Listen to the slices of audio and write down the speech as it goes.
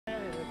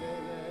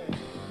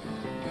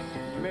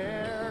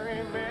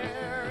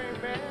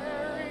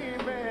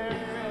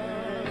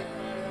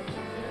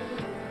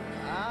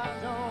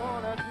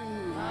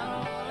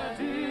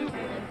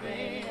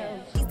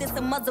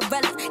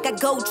mozzarella. Got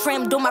gold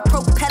trimmed on my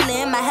propeller.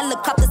 In my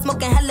helicopter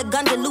smoking hella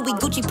ganja. Louis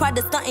Gucci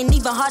Prada stunting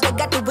even harder.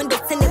 Got the window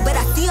tinted, but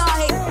I see all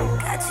hate.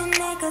 Got your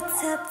nigga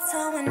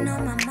tiptoeing on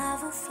my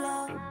Marvel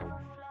flow.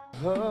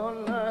 Oh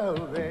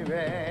no,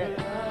 baby.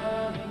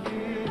 Loving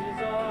you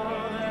is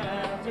all that I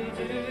have to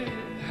do.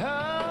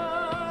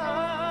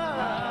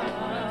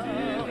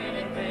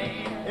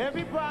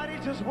 Everybody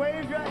just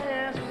wave your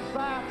hands from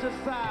side to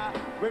side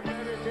with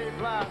Mary J.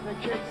 Blige and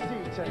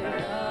and-kci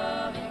tonight.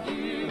 Loving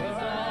you is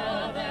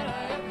all that I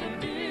have to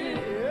do.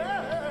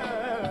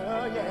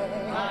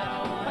 Yeah. I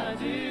don't wanna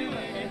do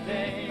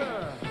anything.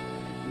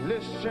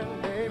 Listen,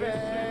 baby,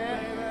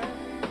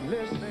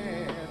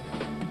 listen.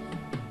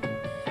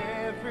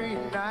 Every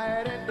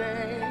night and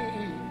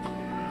day,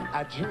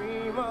 I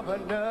dream of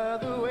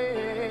another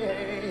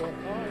way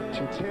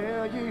to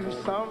tell you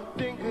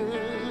something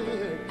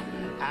good.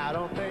 I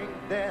don't think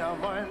that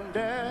I'm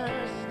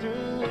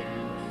understood.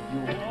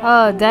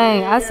 Oh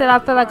dang, I said I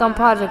feel like I'm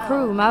part of the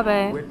crew, my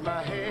bad. With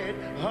my head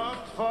hung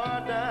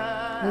far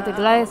down. With the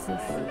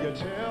glasses. You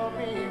tell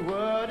me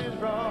what is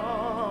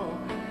wrong.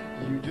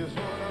 You just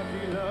wanna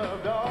be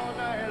loved all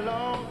night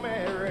long,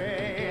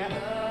 Mary.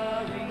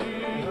 Loving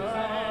you is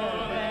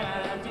all that I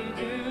have to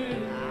do.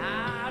 I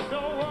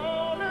don't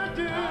wanna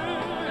do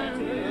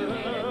anything.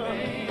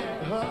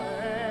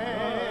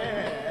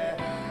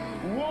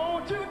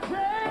 Won't you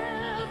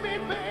tell me,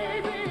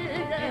 baby?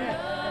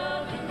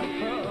 Loving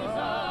you is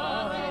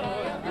all that I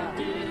have to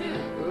do.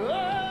 I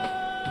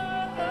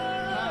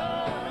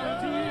don't wanna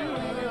do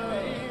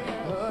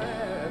anything.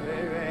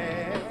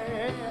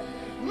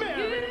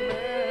 Mary.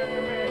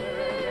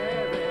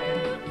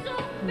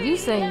 You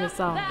sing the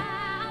song.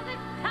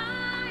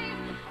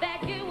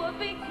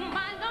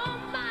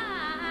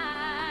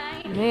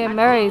 Me and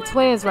Mary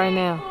twins right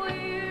now.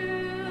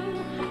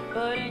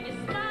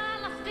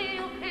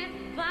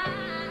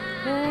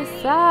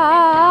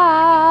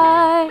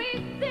 Inside.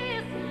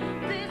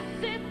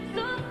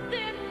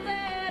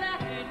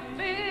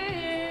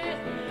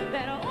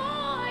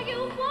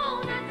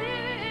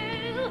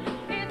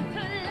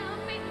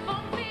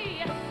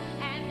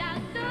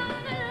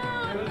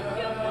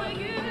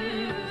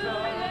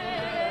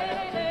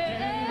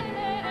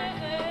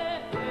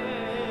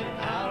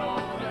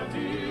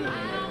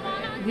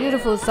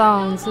 Beautiful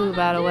song too,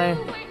 by the way.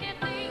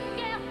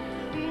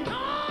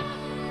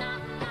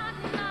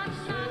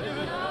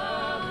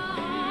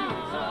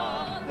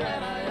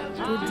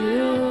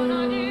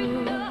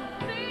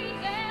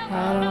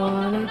 I don't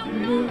wanna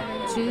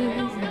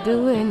choose to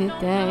do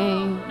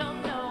anything.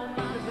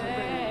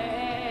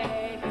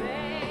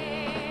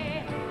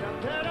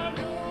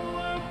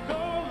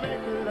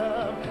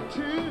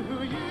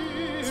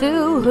 To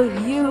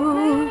you.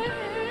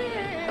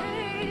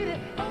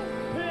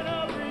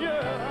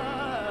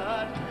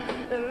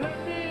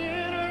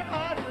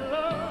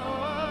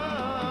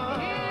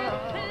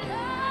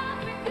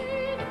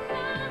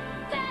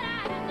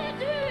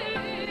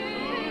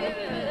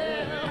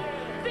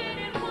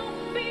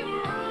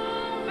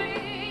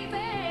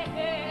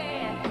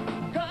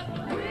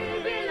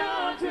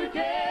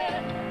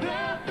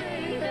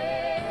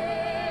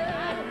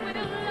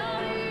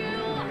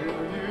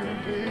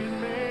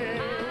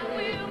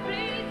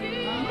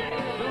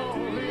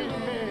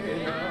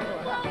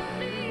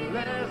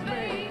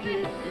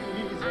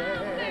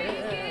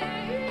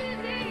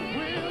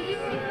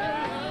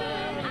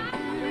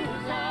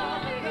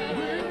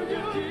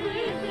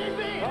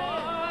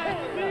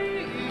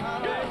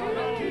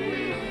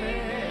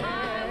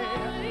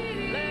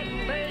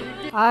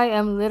 I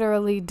am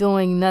literally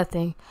doing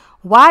nothing.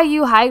 Why are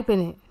you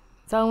hyping it?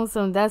 Tell me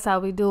some. That's how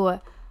we do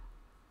it.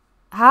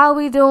 How are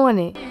we doing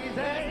it?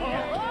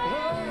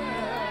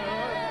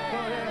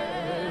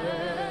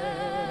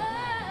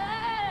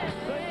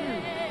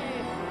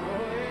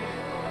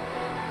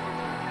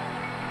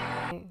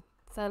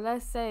 So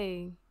let's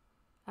say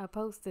I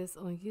post this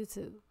on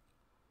YouTube.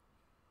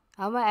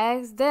 I'm going to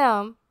ask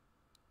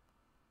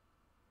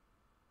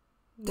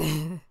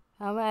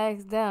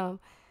them.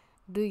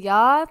 Do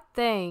y'all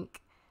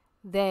think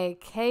that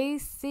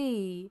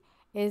K-Ci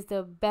is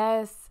the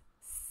best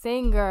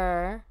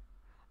singer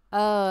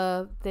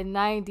of the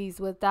 90s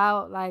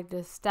without like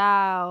the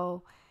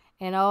style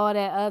and all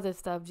that other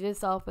stuff,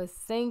 just off of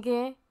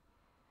singing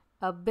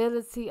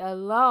ability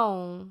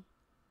alone?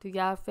 Do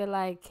y'all feel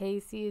like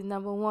K-Ci is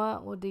number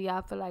one, or do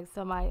y'all feel like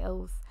somebody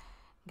else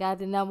got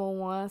the number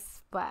one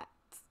spot?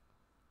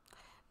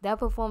 That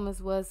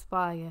performance was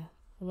fire.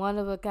 One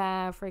of a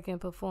kind freaking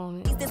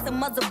performance. This a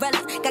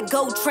mozzarella. Got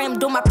gold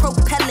trimmed on my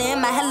propeller.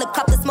 In my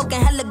helicopter smoking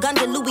hella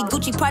ganja. Louis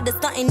Gucci Prada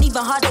stunting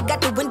even harder.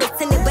 Got the window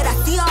tinted, but I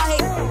see all hate.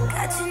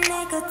 Got your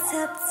nigga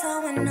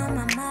tiptoeing on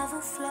my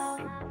Marvel flow.